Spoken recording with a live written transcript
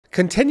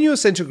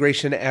Continuous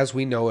integration as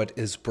we know it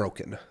is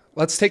broken.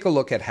 Let's take a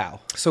look at how.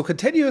 So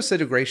continuous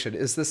integration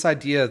is this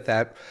idea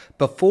that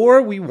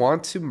before we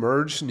want to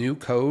merge new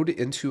code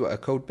into a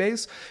code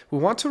base, we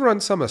want to run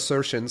some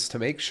assertions to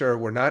make sure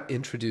we're not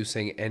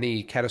introducing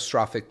any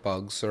catastrophic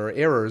bugs or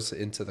errors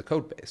into the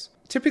code base.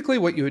 Typically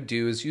what you would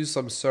do is use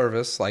some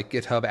service like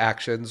GitHub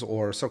Actions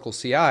or Circle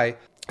CI,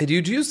 and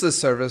you'd use this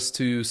service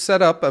to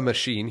set up a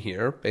machine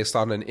here based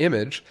on an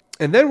image.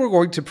 And then we're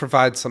going to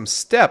provide some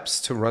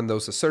steps to run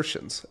those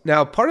assertions.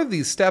 Now, part of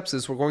these steps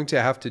is we're going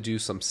to have to do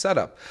some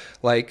setup,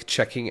 like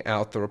checking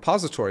out the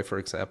repository, for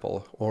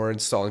example, or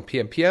installing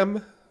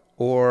PNPM,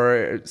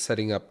 or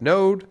setting up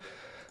Node,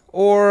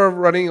 or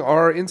running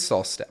our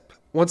install step.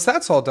 Once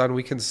that's all done,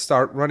 we can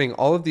start running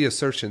all of the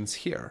assertions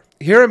here.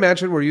 Here,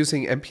 imagine we're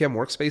using npm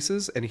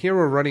workspaces, and here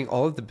we're running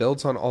all of the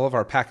builds on all of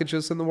our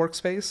packages in the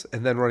workspace,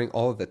 and then running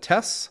all of the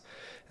tests,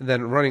 and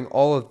then running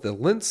all of the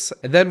lints,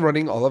 and then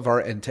running all of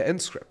our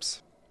end-to-end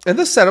scripts. And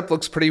this setup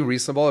looks pretty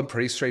reasonable and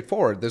pretty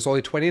straightforward. There's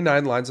only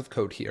 29 lines of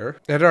code here,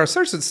 and our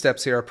assertion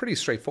steps here are pretty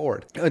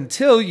straightforward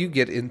until you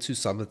get into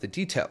some of the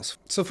details.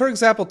 So for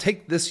example,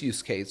 take this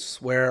use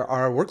case where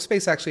our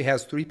workspace actually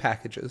has 3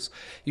 packages: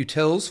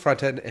 utils,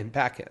 frontend, and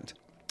backend.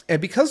 And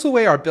because of the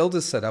way our build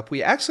is set up,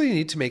 we actually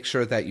need to make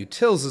sure that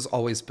utils is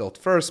always built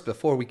first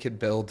before we can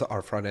build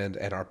our front end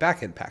and our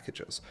backend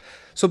packages.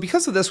 So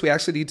because of this, we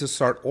actually need to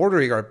start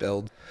ordering our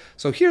build.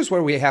 So here's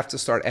where we have to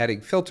start adding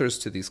filters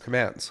to these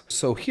commands.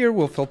 So here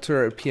we'll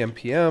filter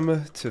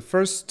PNPM to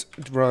first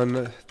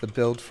run the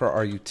build for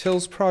our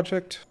utils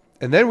project.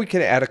 And then we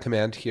can add a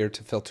command here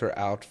to filter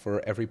out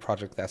for every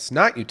project that's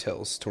not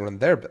utils to run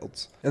their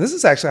builds. And this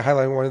is actually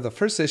highlighting one of the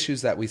first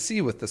issues that we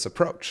see with this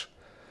approach,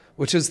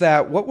 which is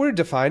that what we're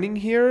defining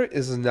here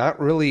is not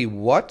really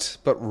what,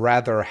 but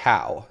rather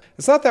how.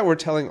 It's not that we're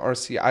telling our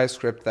CI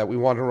script that we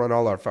want to run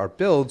all of our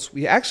builds.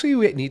 We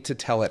actually need to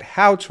tell it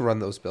how to run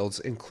those builds,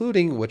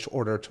 including which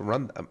order to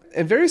run them.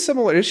 And very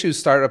similar issues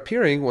start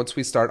appearing once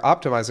we start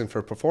optimizing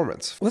for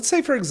performance. Let's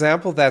say, for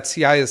example, that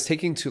CI is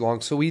taking too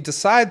long, so we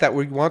decide that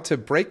we want to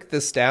break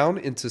this down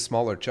into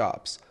smaller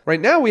jobs.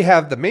 Right now we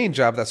have the main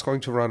job that's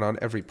going to run on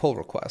every pull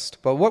request.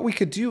 But what we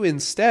could do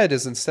instead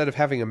is, instead of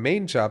having a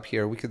main job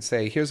here, we could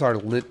say, here's our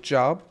lint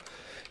job.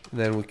 And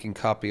then we can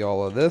copy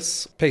all of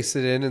this, paste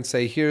it in and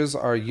say, here's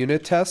our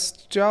unit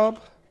test job.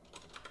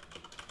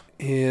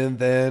 And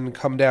then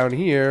come down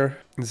here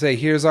and say,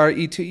 here's our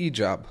E2E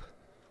job.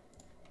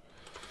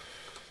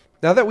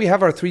 Now that we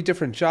have our 3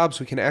 different jobs,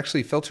 we can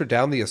actually filter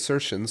down the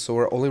assertions, so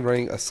we're only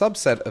running a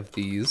subset of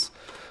these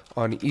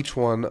on each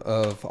one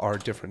of our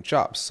different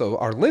jobs. So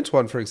our lint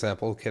one, for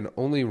example, can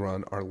only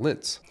run our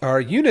lints.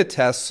 Our unit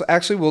tests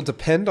actually will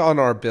depend on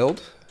our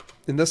build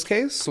in this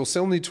case, so we'll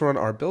still need to run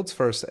our builds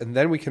first, and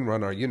then we can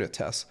run our unit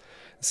tests.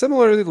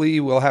 Similarly,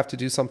 we'll have to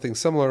do something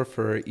similar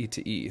for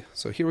E2E.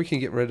 So here we can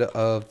get rid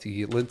of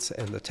the lints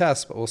and the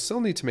tests, but we'll still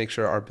need to make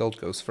sure our build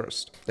goes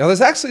first. Now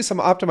there's actually some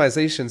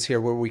optimizations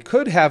here where we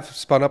could have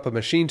spun up a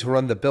machine to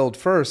run the build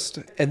first,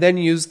 and then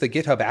use the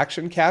GitHub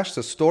Action Cache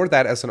to store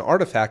that as an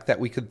artifact that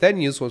we could then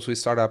use once we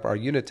start up our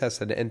unit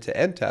tests and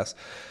end-to-end tests.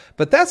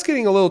 But that's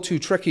getting a little too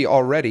tricky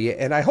already,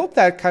 and I hope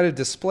that kind of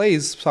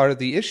displays part of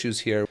the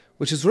issues here,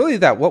 which is really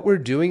that what we're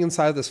doing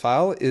inside of this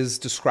file is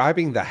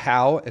describing the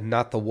how and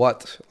not the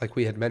what, like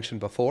we had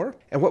mentioned before.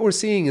 And what we're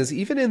seeing is,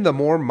 even in the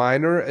more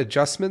minor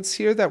adjustments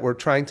here that we're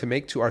trying to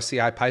make to our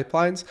CI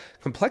pipelines,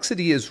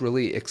 complexity is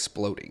really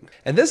exploding.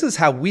 And this is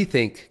how we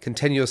think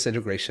continuous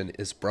integration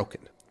is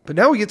broken. But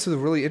now we get to the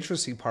really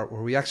interesting part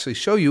where we actually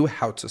show you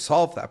how to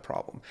solve that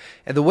problem.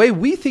 And the way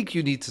we think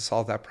you need to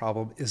solve that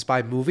problem is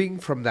by moving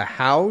from the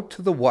how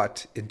to the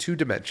what in 2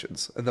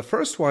 dimensions. And the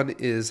first one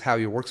is how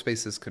your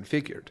workspace is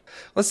configured.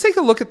 Let's take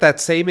a look at that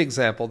same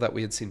example that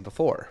we had seen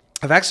before.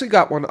 I've actually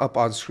got one up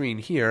on screen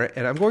here,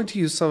 and I'm going to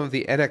use some of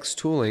the NX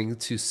tooling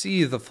to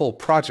see the full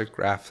project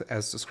graph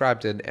as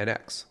described in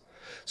NX.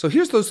 So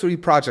here's those 3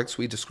 projects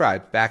we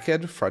described: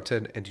 backend,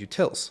 frontend, and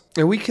utils.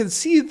 And we can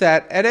see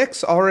that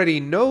NX already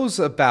knows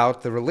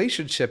about the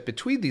relationship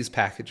between these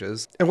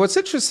packages. And what's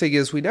interesting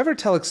is we never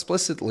tell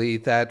explicitly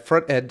that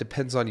frontend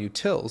depends on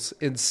utils.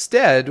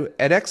 Instead,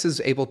 NX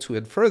is able to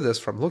infer this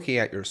from looking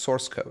at your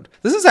source code.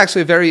 This is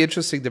actually a very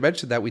interesting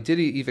dimension that we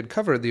didn't even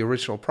cover in the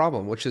original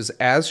problem, which is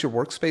as your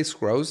workspace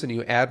grows and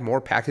you add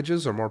more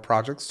packages or more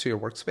projects to your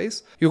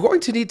workspace, you're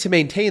going to need to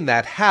maintain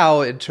that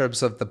how in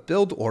terms of the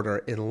build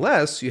order,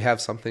 unless you have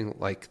something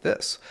like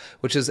this,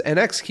 which is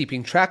NX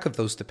keeping track of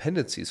those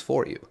dependencies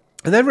for you.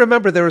 And then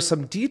remember, there are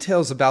some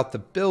details about the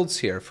builds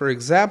here. For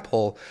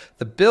example,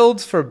 the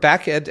build for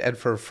backend and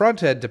for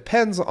frontend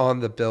depends on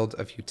the build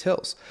of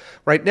utils.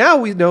 Right now,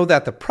 we know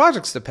that the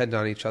projects depend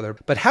on each other,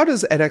 but how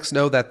does NX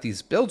know that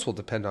these builds will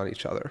depend on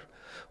each other?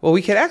 Well,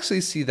 we can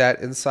actually see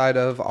that inside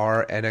of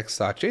our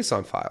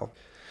nx.json file.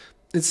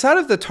 Inside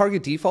of the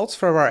target defaults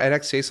from our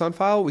NX.json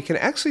file, we can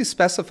actually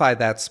specify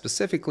that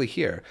specifically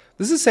here.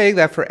 This is saying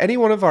that for any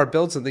one of our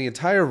builds in the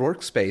entire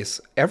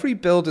workspace, every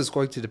build is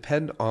going to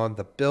depend on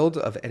the build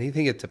of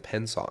anything it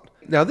depends on.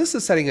 Now, this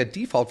is setting a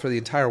default for the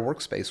entire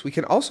workspace. We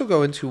can also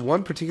go into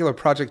one particular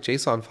project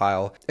JSON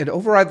file and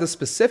override the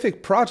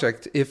specific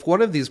project if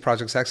one of these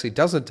projects actually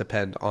doesn't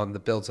depend on the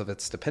builds of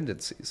its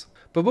dependencies.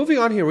 But moving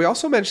on here, we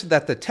also mentioned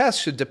that the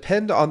test should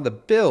depend on the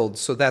build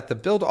so that the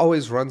build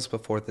always runs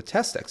before the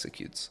test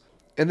executes.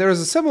 And there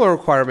is a similar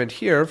requirement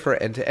here for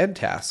end-to-end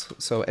tasks.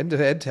 So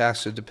end-to-end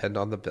tasks should depend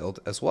on the build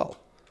as well.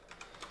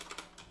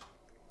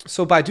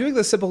 So by doing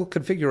this simple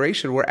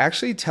configuration, we're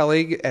actually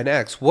telling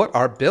NX what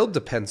our build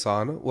depends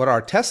on, what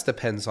our test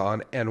depends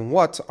on, and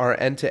what our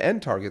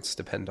end-to-end targets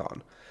depend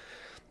on.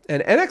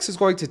 And NX is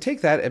going to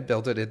take that and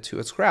build it into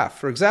its graph.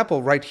 For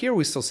example, right here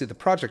we still see the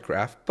project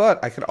graph,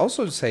 but I can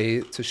also say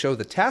to show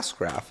the task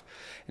graph.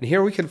 And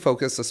here we can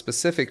focus a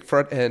specific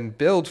front-end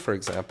build, for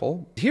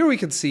example. Here we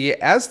can see,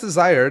 as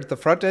desired, the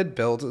front-end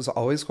build is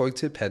always going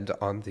to depend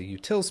on the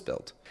utils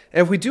build.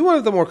 And if we do one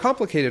of the more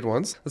complicated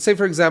ones, let's say,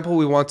 for example,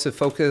 we want to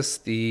focus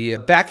the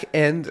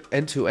back-end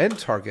end-to-end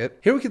target.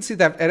 Here we can see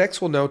that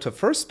NX will know to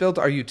first build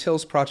our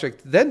utils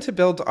project, then to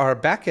build our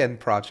back-end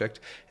project,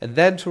 and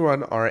then to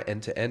run our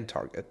end-to-end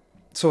target.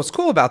 So what's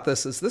cool about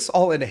this is this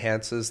all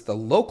enhances the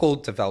local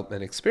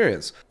development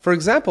experience. For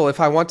example, if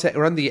I want to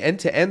run the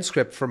end-to-end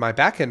script for my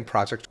backend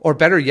project, or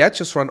better yet,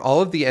 just run all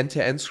of the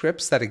end-to-end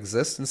scripts that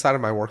exist inside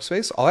of my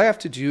workspace, all I have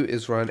to do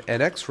is run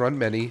nx run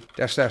many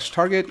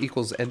 --target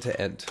equals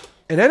end-to-end.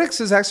 And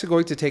NX is actually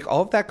going to take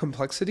all of that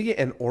complexity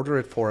and order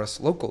it for us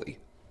locally.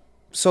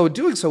 So in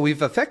doing so,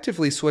 we've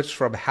effectively switched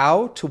from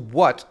how to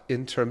what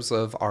in terms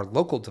of our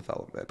local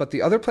development. But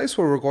the other place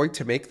where we're going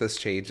to make this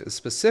change is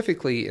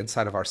specifically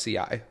inside of our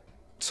CI.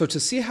 So to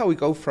see how we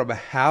go from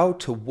how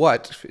to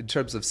what in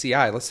terms of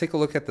CI, let's take a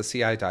look at the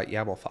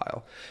ci.yaml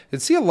file.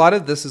 And see, a lot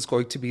of this is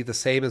going to be the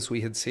same as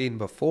we had seen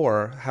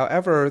before.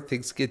 However,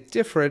 things get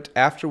different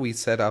after we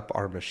set up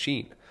our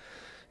machine.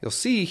 You'll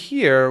see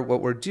here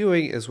what we're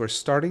doing is we're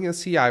starting a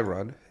CI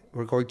run.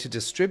 We're going to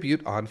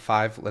distribute on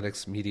 5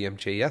 Linux Medium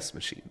JS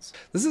machines.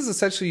 This is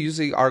essentially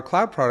using our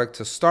cloud product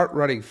to start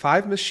running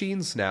 5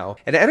 machines now,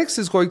 and NX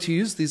is going to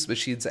use these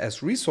machines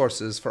as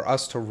resources for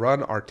us to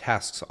run our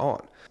tasks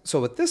on. So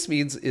what this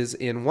means is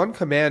in one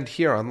command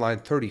here on line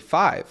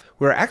 35,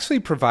 we're actually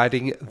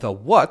providing the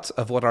what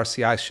of what our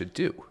CI should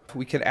do.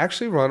 We can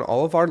actually run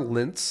all of our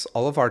lints,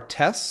 all of our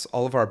tests,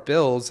 all of our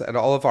builds, and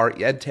all of our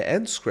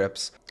end-to-end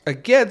scripts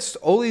against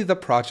only the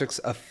projects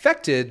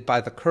affected by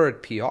the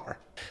current PR.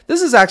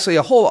 This is actually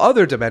a whole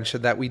other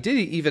dimension that we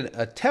didn't even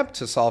attempt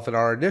to solve in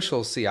our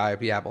initial CI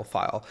YAML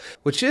file,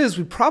 which is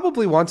we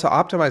probably want to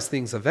optimize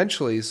things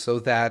eventually so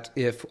that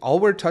if all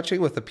we're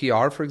touching with the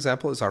PR, for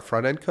example, is our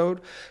front-end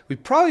code, we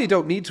probably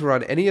don't need to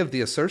run any of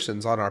the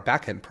assertions on our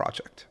back-end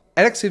project.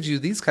 NX gives you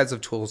these kinds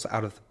of tools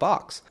out of the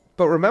box.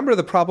 But remember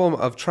the problem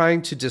of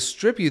trying to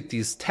distribute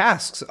these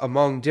tasks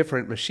among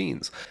different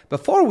machines.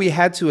 Before, we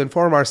had to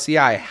inform our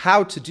CI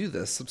how to do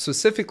this,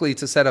 specifically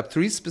to set up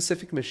 3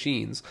 specific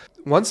machines,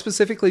 one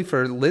specifically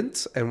for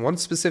lint, and one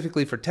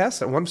specifically for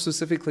test, and one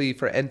specifically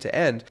for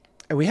end-to-end.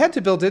 And we had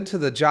to build into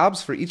the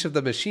jobs for each of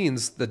the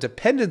machines the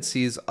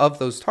dependencies of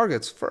those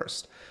targets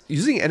first.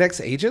 Using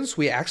NX agents,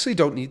 we actually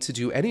don't need to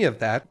do any of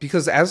that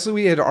because, as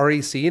we had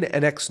already seen,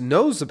 NX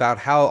knows about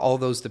how all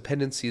those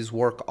dependencies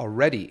work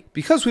already.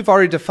 Because we've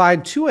already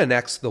defined to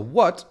NX the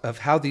what of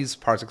how these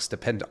projects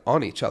depend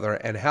on each other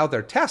and how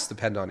their tasks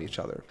depend on each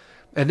other.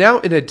 And now,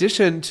 in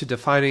addition to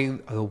defining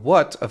the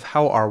what of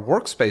how our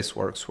workspace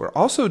works, we're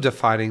also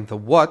defining the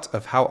what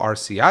of how our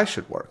CI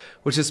should work,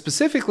 which is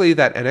specifically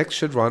that NX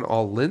should run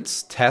all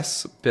lints,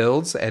 tests,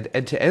 builds, and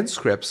end-to-end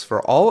scripts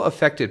for all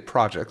affected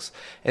projects,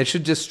 and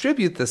should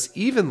distribute this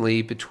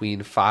evenly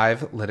between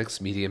 5 Linux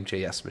Medium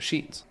JS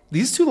machines.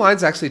 These 2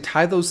 lines actually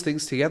tie those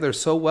things together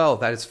so well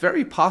that it's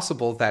very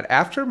possible that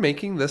after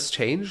making this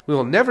change, we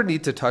will never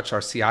need to touch our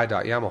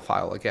ci.yaml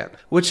file again,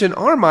 which in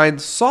our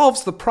mind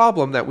solves the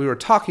problem that we were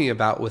talking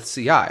about with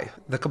CI.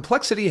 The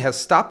complexity has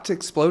stopped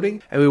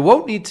exploding, and we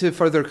won't need to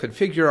further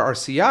configure our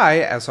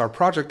CI as our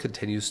project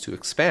continues to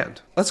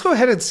expand. Let's go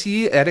ahead and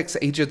see NX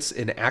agents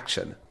in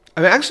action.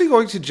 I'm actually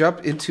going to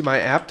jump into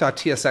my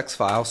app.tsx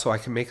file so I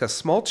can make a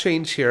small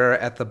change here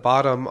at the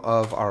bottom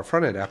of our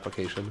front-end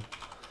application.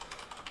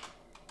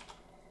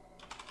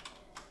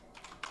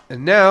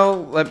 And now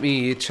let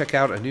me check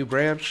out a new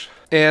branch,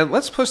 and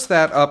let's push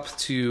that up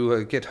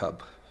to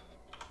GitHub.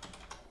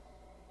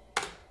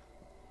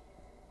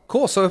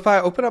 Cool, so if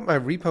I open up my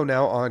repo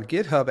now on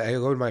GitHub and I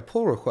go to my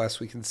pull request,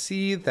 we can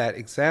see that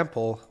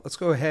example. Let's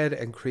go ahead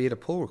and create a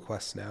pull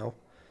request now.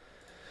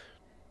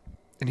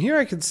 And here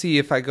I can see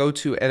if I go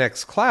to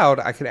NX Cloud,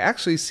 I can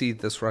actually see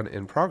this run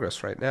in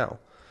progress right now.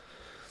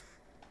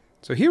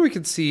 So here we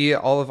can see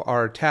all of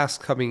our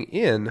tasks coming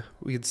in.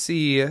 We can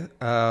see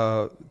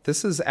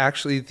this is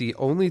actually the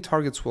only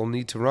targets we'll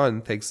need to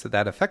run thanks to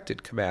that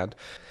affected command.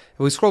 If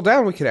we scroll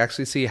down, we can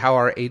actually see how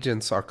our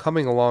agents are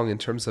coming along in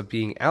terms of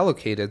being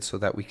allocated so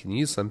that we can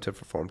use them to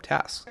perform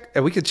tasks.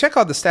 And we can check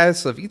on the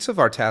status of each of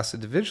our tasks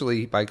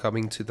individually by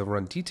coming to the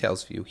Run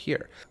Details view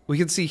here. We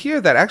can see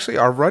here that actually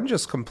our run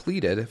just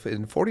completed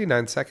in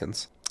 49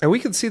 seconds. And we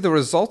can see the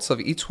results of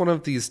each one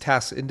of these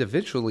tasks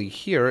individually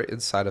here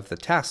inside of the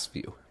Tasks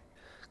view.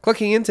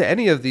 Clicking into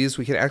any of these,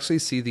 we can actually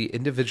see the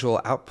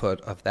individual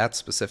output of that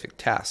specific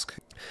task.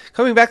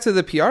 Coming back to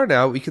the PR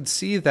now, we can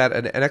see that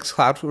an NX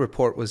Cloud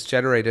report was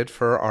generated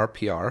for our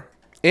PR,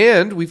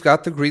 and we've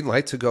got the green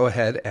light to go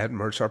ahead and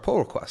merge our pull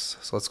requests.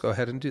 So let's go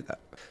ahead and do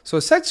that. So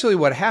essentially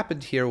what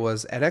happened here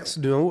was NX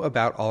knew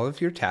about all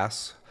of your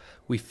tasks.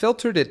 We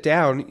filtered it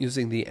down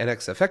using the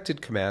NX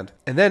affected command,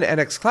 and then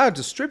NX Cloud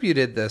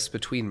distributed this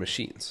between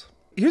machines.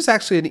 Here's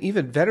actually an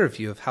even better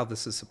view of how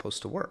this is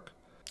supposed to work.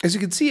 As you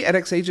can see,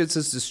 NX Agents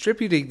is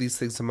distributing these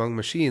things among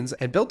machines,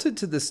 and built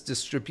into this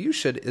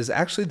distribution is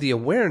actually the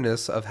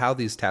awareness of how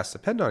these tasks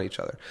depend on each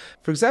other.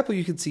 For example,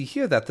 you can see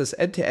here that this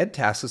end-to-end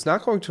task is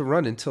not going to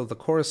run until the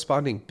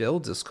corresponding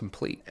build is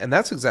complete, and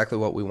that's exactly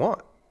what we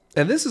want.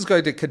 And this is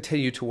going to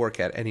continue to work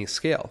at any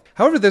scale.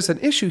 However, there's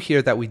an issue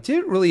here that we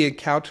didn't really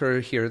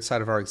encounter here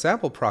inside of our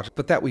example project,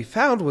 but that we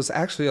found was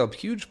actually a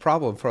huge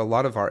problem for a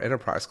lot of our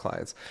enterprise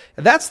clients.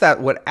 And that's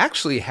that what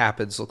actually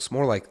happens looks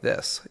more like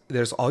this.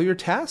 There's all your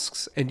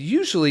tasks, and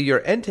usually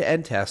your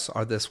end-to-end tests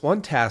are this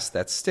one task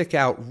that stick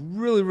out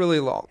really,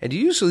 really long. And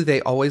usually they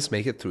always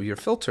make it through your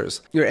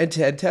filters. Your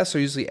end-to-end tests are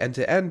usually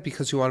end-to-end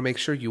because you want to make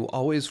sure you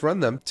always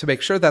run them to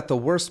make sure that the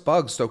worst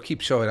bugs don't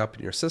keep showing up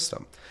in your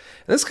system.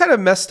 And this kind of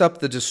messed up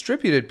the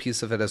distributed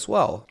piece of it as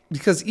well,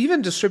 because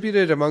even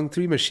distributed among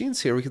 3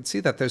 machines here, we can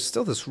see that there's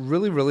still this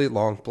really, really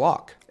long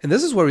block. And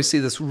this is where we see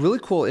this really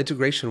cool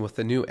integration with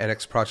the new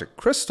NX Project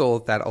Crystal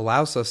that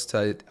allows us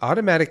to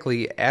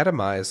automatically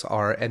atomize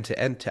our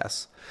end-to-end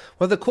tests.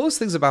 One of the coolest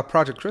things about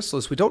Project Crystal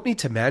is we don't need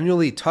to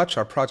manually touch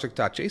our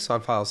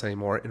project.json files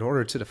anymore in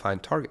order to define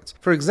targets.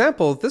 For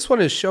example, this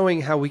one is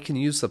showing how we can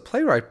use the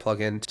Playwright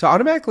plugin to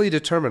automatically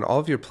determine all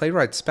of your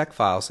Playwright spec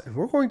files, and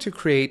we're going to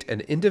create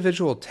an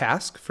individual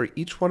task for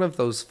each one of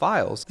those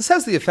files. This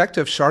has the effect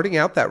of sharding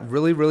out that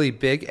really, really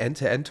big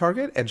end-to-end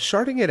target and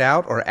sharding it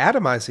out or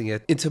atomizing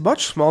it into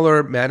much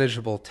smaller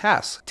manageable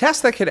tasks.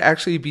 Tasks that can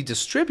actually be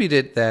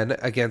distributed then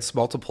against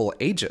multiple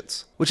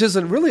agents, which is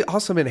a really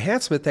awesome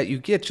enhancement that you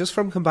get just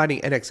from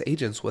combining NX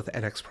Agents with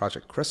NX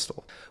Project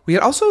Crystal. We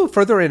can also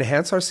further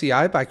enhance our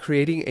CI by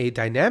creating a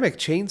dynamic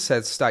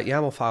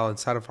Changesets.yaml file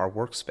inside of our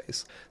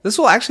workspace. This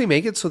will actually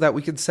make it so that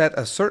we can set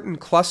a certain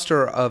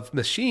cluster of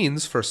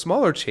machines for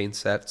smaller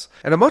chainsets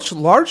and a much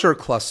larger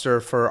cluster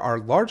for our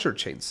larger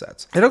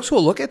chainsets. And also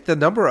we'll look at the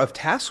number of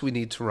tasks we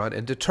need to run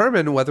and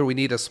determine whether we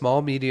need a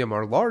small, medium,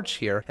 or large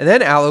here, and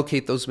then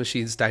allocate those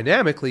machines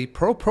dynamically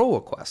per pull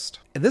request.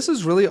 And this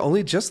is really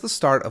only just the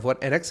start of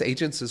what NX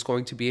Agents is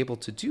going to be able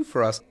to do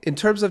for us in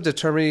terms of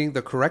determining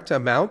the correct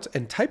amount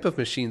and type of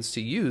machines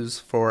to use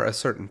for a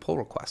certain pull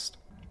request.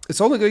 It's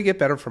only going to get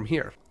better from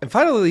here. And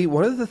finally,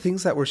 one of the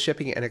things that we're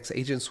shipping NX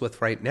Agents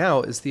with right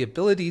now is the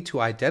ability to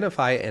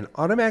identify and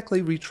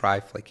automatically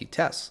retry flaky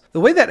tests.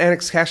 The way that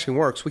NX caching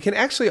works, we can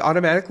actually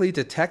automatically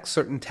detect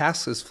certain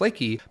tasks as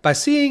flaky by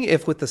seeing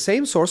if with the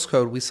same source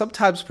code we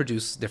sometimes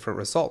produce different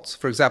results.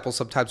 For example,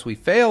 sometimes we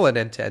fail an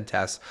end-to-end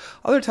test,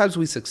 other times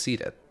we succeed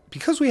it.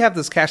 Because we have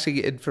this caching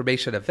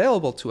information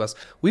available to us,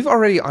 we've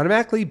already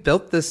automatically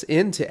built this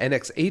into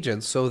NX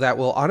Agents so that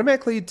we'll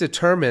automatically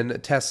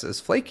determine tests as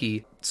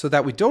flaky so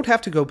that we don't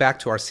have to go back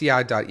to our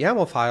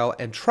ci.yaml file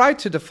and try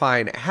to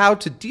define how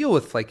to deal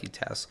with flaky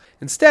tests.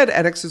 Instead,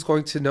 NX is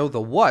going to know the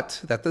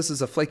what, that this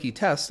is a flaky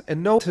test,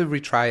 and know to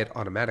retry it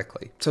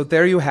automatically. So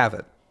there you have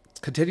it.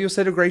 Continuous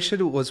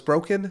integration was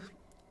broken.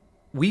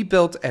 We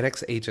built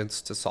NX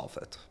Agents to solve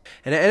it.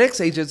 And NX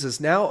Agents is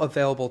now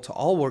available to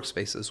all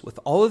workspaces with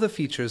all of the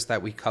features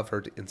that we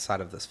covered inside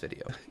of this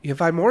video. You can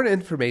find more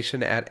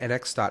information at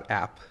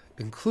nx.app,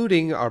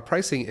 including our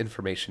pricing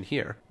information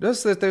here.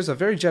 Notice that there's a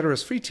very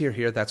generous free tier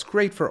here that's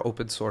great for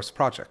open source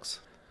projects.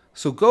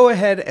 So go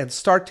ahead and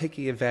start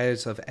taking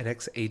advantage of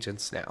NX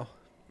Agents now.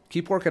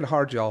 Keep working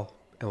hard, y'all,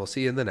 and we'll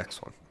see you in the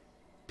next one.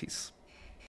 Peace.